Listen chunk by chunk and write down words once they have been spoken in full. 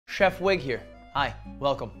Chef Wig here. Hi,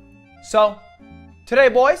 welcome. So, today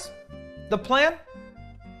boys, the plan?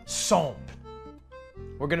 Simple.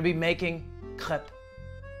 We're gonna be making crepes.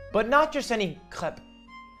 But not just any crepe.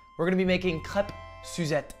 We're gonna be making crepe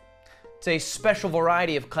Suzette. It's a special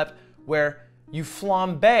variety of crepe where you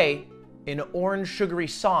flambe in orange sugary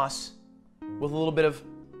sauce with a little bit of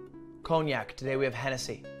cognac. Today we have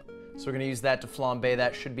Hennessy. So we're gonna use that to flambe.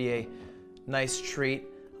 That should be a nice treat.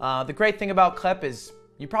 The great thing about crepe is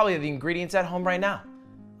you probably have the ingredients at home right now.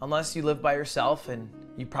 Unless you live by yourself and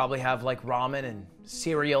you probably have like ramen and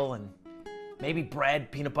cereal and maybe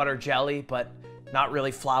bread, peanut butter, jelly, but not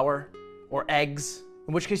really flour or eggs,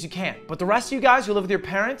 in which case you can't. But the rest of you guys who live with your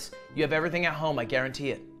parents, you have everything at home, I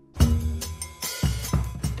guarantee it.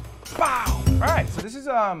 Wow! All right, so this is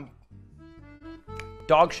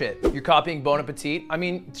dog shit. You're copying Bon Appetit? I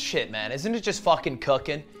mean, shit, man, isn't it just fucking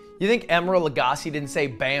cooking? You think Emeril Lagasse didn't say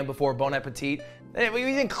bam before Bon Appetit? You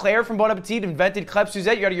think Claire from Bon Appetit invented Crêpe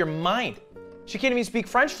Suzette? You're out of your mind. She can't even speak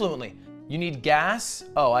French fluently. You need gas?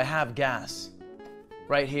 Oh, I have gas.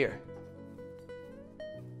 Right here.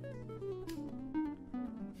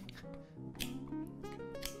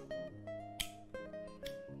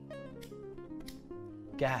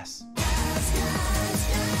 Gas.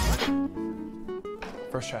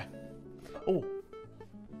 First try. Oh.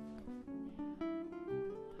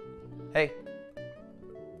 Hey.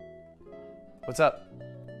 What's up?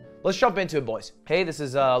 Let's jump into it, boys. Hey, this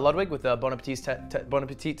is Ludwig with Bon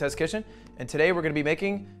Appetit Test Kitchen, and today we're gonna be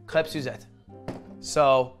making crêpe Suzette.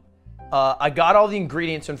 So, I got all the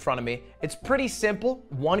ingredients in front of me. It's pretty simple.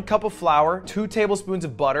 1 cup of flour, 2 tablespoons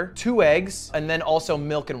of butter, 2 eggs, and then also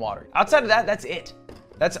milk and water. Outside of that, that's it.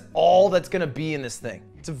 That's all that's gonna be in this thing.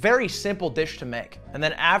 It's a very simple dish to make. And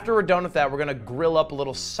then after we're done with that, we're gonna grill up a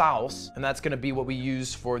little sauce, and that's gonna be what we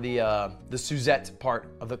use for the Suzette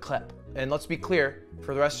part of the crepe. And let's be clear,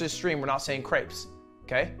 for the rest of the stream, we're not saying crepes,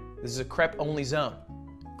 okay? This is a crepe-only zone.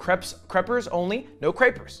 Crepers only, no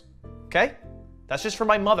crepers, okay? That's just for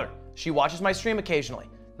my mother. She watches my stream occasionally.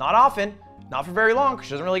 Not often, not for very long, because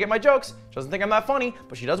she doesn't really get my jokes. She doesn't think I'm that funny,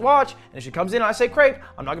 but she does watch, and if she comes in and I say crepe,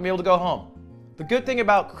 I'm not gonna be able to go home. The good thing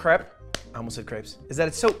about crepe, I almost said crepes, is that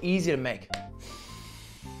it's so easy to make.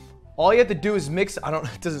 All you have to do is mix,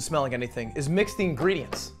 it doesn't smell like anything, is mix the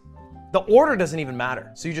ingredients. The order doesn't even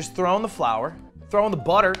matter. So you just throw in the flour, throw in the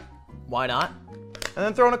butter, why not? And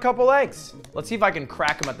then throw in a couple eggs. Let's see if I can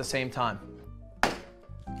crack them at the same time.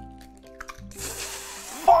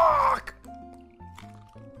 Fuck!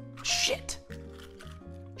 Shit.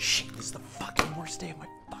 Shit, this is the fucking worst day of my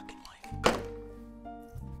fucking life.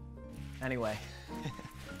 Anyway,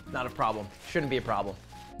 not a problem. Shouldn't be a problem.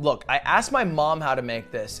 Look, I asked my mom how to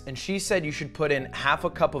make this, and she said you should put in half a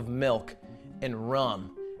cup of milk and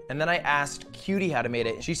rum. And then I asked Cutie how to make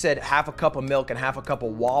it. She said half a cup of milk and half a cup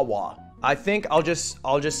of Wawa. I think I'll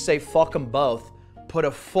just say fuck them both. Put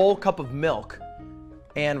a full cup of milk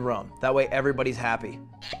and rum. That way everybody's happy.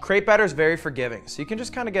 Crepe batter is very forgiving, so you can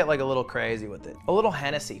just kind of get like a little crazy with it. A little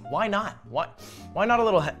Hennessy. Why not? Why not a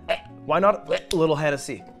little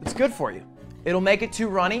Hennessy? It's good for you. It'll make it too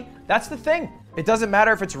runny. That's the thing. It doesn't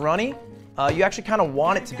matter if it's runny. You actually kind of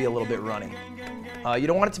want it to be a little bit runny. You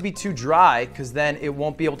don't want it to be too dry because then it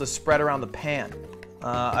won't be able to spread around the pan.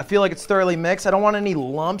 I feel like it's thoroughly mixed. I don't want any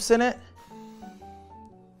lumps in it.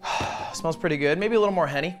 Smells pretty good. Maybe a little more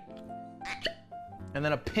Henny. And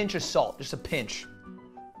then a pinch of salt, just a pinch.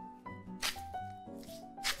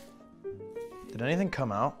 Did anything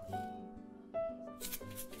come out?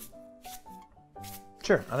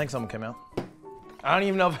 Sure, I think something came out. I don't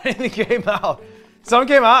even know if anything came out. Something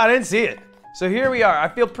came out, I didn't see it. So here we are. I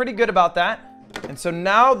feel pretty good about that. And so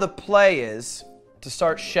now the play is to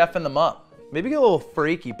start chefing them up. Maybe get a little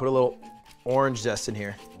freaky, put a little orange zest in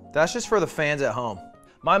here. That's just for the fans at home.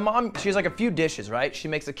 My mom, she has like a few dishes, right? She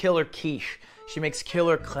makes a killer quiche. She makes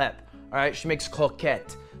killer crepe, all right? She makes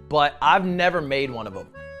croquette, but I've never made one of them.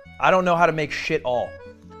 I don't know how to make shit all.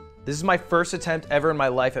 This is my first attempt ever in my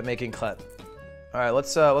life at making crepe. All right,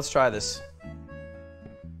 let's try this.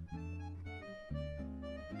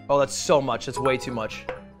 Oh, that's so much, that's way too much.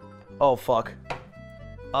 Oh, fuck.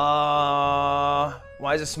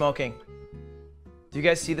 Why is it smoking? Do you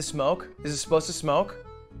guys see the smoke? Is it supposed to smoke?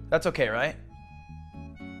 That's okay, right?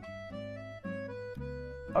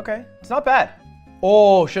 Okay, it's not bad.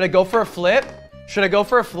 Oh, should I go for a flip? Should I go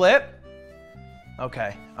for a flip?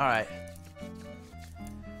 Okay, all right.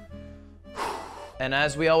 And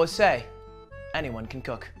as we always say, anyone can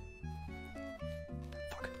cook.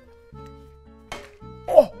 Fuck.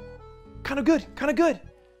 Oh, kind of good, kind of good.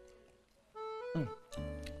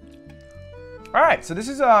 All right, so this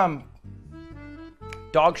is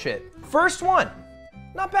dog shit. First one.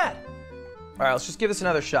 Not bad. All right, let's just give this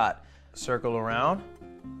another shot. Circle around.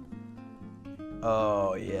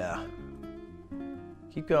 Oh, yeah.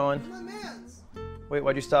 Keep going. Wait,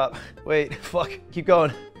 why'd you stop? Wait, fuck, keep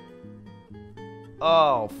going.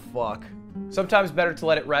 Oh, fuck. Sometimes better to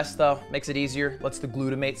let it rest though. Makes it easier, lets the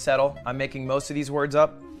glutamate settle. I'm making most of these words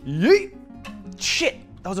up. Yeet! Shit,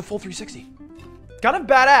 that was a full 360. Kind of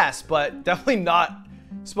badass, but definitely not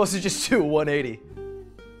supposed to just do 180.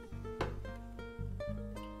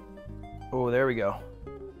 Oh, there we go.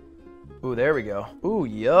 Oh, there we go. Ooh,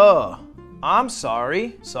 yeah. I'm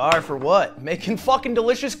sorry. Sorry for what? Making fucking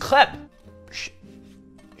delicious crepe. Shit,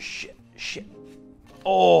 shit, shit.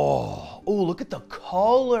 Oh, look at the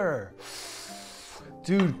color.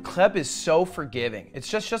 Dude, crepe is so forgiving. It's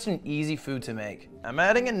just an easy food to make. I'm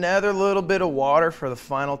adding another little bit of water for the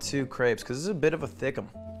final 2 crepes because this is a bit of a thickum.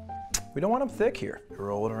 We don't want them thick here.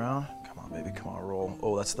 Roll it around. Come on, baby, come on, roll.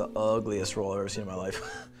 Oh, that's the ugliest roll I've ever seen in my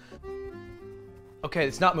life. Okay,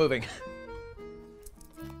 it's not moving.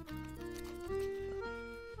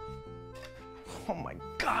 Oh my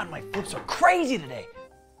God, my flips are crazy today.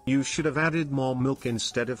 You should have added more milk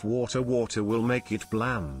instead of water. Water will make it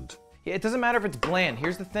bland. Yeah, it doesn't matter if it's bland.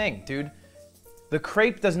 Here's the thing, dude. The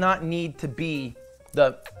crepe does not need to be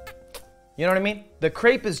the, you know what I mean? The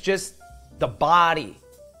crepe is just the body.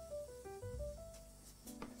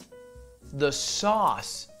 The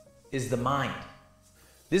sauce is the mind.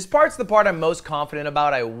 This part's the part I'm most confident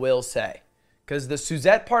about, I will say. Because the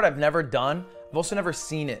Suzette part I've never done. I've also never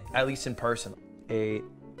seen it, at least in person. 8,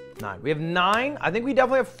 9. We have 9. I think we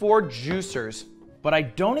definitely have 4 juicers. But I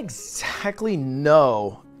don't exactly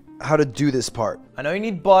know how to do this part. I know you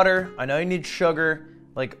need butter. I know you need sugar,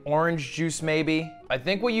 like orange juice maybe. I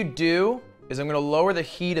think what you do is I'm gonna lower the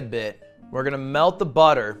heat a bit. We're gonna melt the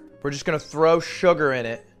butter. We're just gonna throw sugar in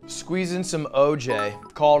it, squeeze in some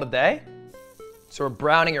OJ, call it a day. So we're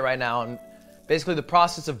browning it right now, and basically the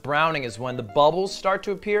process of browning is when the bubbles start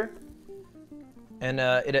to appear, and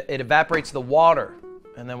it evaporates the water,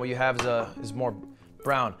 and then what you have is more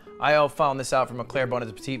brown. I found this out from a Claire Bon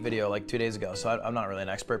Appetit video like 2 days ago, so I'm not really an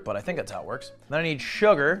expert, but I think that's how it works. Then I need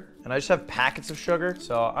sugar, and I just have packets of sugar,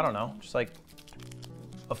 so I don't know, just like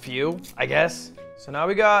a few, I guess. So now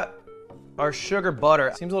we got our sugar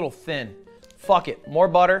butter. Seems a little thin. Fuck it, more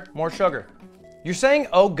butter, more sugar. You're saying,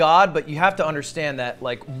 oh God, but you have to understand that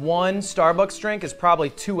like 1 Starbucks drink is probably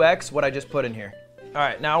 2x what I just put in here. All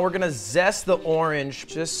right, now we're gonna zest the orange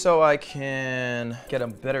just so I can get a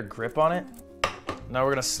better grip on it. Now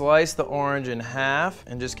we're gonna slice the orange in half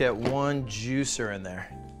and just get 1 juicer in there.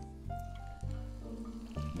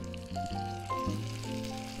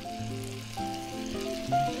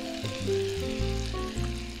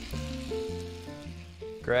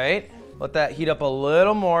 Great. Let that heat up a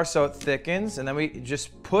little more so it thickens, and then we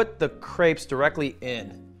just put the crepes directly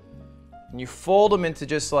in. And you fold them into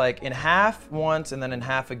just like in half once and then in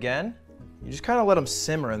half again. You just kind of let them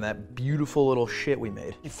simmer in that beautiful little shit we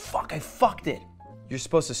made. I fucked it. You're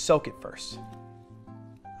supposed to soak it first.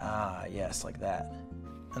 Ah, yes, like that.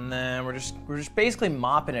 And then we're just basically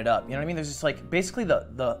mopping it up. You know what I mean? There's just like, basically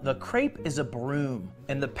the crepe is a broom,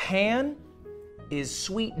 and the pan is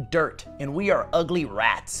sweet dirt, and we are ugly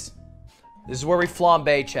rats. This is where we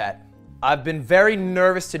flambe, chat. I've been very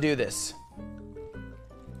nervous to do this.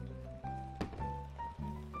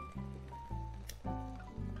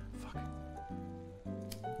 Fuck.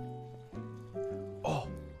 Oh.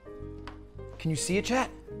 Can you see it, chat?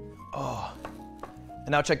 Oh. And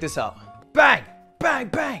now check this out. Bang! Bang,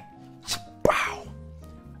 bang! Bow!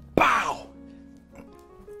 Bow!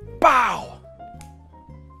 Bow!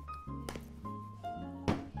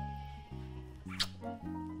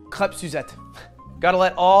 Crepe Suzette. Gotta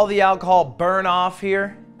let all the alcohol burn off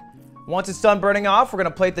here. Once it's done burning off, we're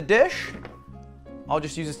gonna plate the dish. I'll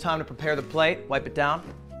just use this time to prepare the plate, wipe it down,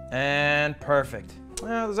 and perfect.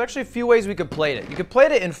 There's actually a few ways we could plate it. You could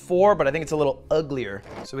plate it in 4, but I think it's a little uglier.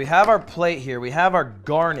 So we have our plate here. We have our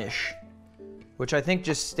garnish, which I think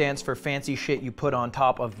just stands for fancy shit you put on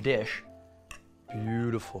top of dish.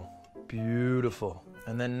 Beautiful, beautiful.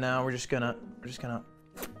 And then now we're just gonna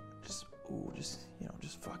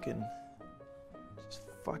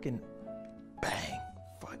fucking bang.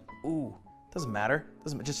 Ooh, doesn't matter.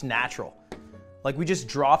 Just natural. Like we just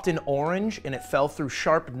dropped an orange and it fell through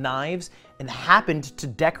sharp knives and happened to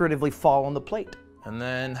decoratively fall on the plate. And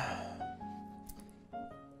then,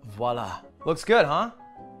 voila. Looks good, huh?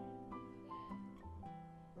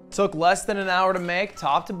 Took less than an hour to make,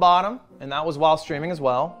 top to bottom, and that was while streaming as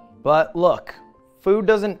well. But look, food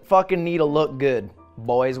doesn't fucking need to look good.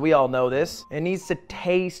 Boys, we all know this. It needs to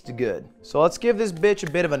taste good. So let's give this bitch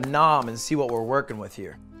a bit of a nom and see what we're working with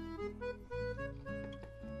here.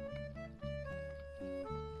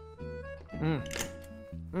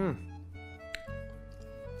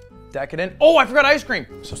 Decadent. Oh, I forgot ice cream.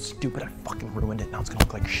 So stupid, I fucking ruined it. Now it's gonna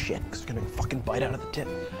look like shit because it's gonna be a fucking bite out of the tip.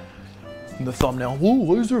 In the thumbnail. Whoa,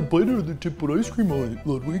 why is there a bite out of the tip with ice cream on it,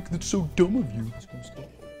 Ludwig? That's so dumb of you.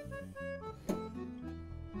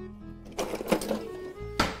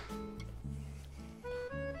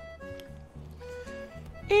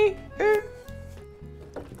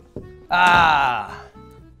 Ah.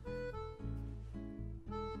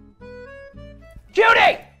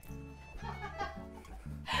 Judy!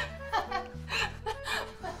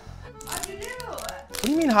 How'd you do? What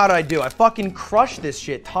do you mean, how did I do? I fucking crushed this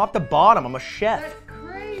shit, top to bottom. I'm a chef. That's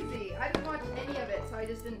crazy. I didn't watch any of it, so I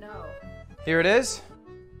just didn't know. Here it is.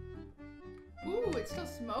 Ooh, it's still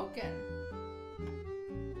smoking.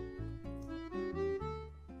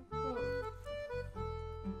 Oh.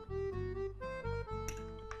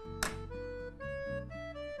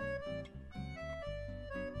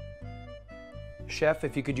 Chef,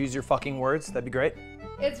 if you could use your fucking words, that'd be great.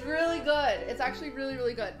 It's really good. It's actually really,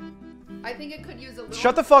 really good. I think it could use a little.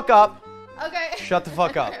 Shut the fuck up. Okay. Shut the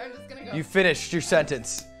fuck up. I'm just gonna go. You finished your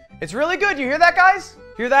sentence. It's really good. You hear that, guys?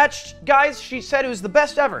 Hear that, guys? She said it was the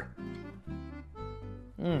best ever.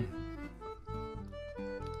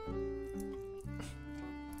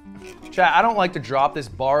 Chat, I don't like to drop this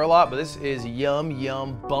bar a lot, but this is yum,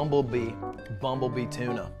 yum, bumblebee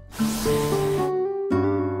tuna.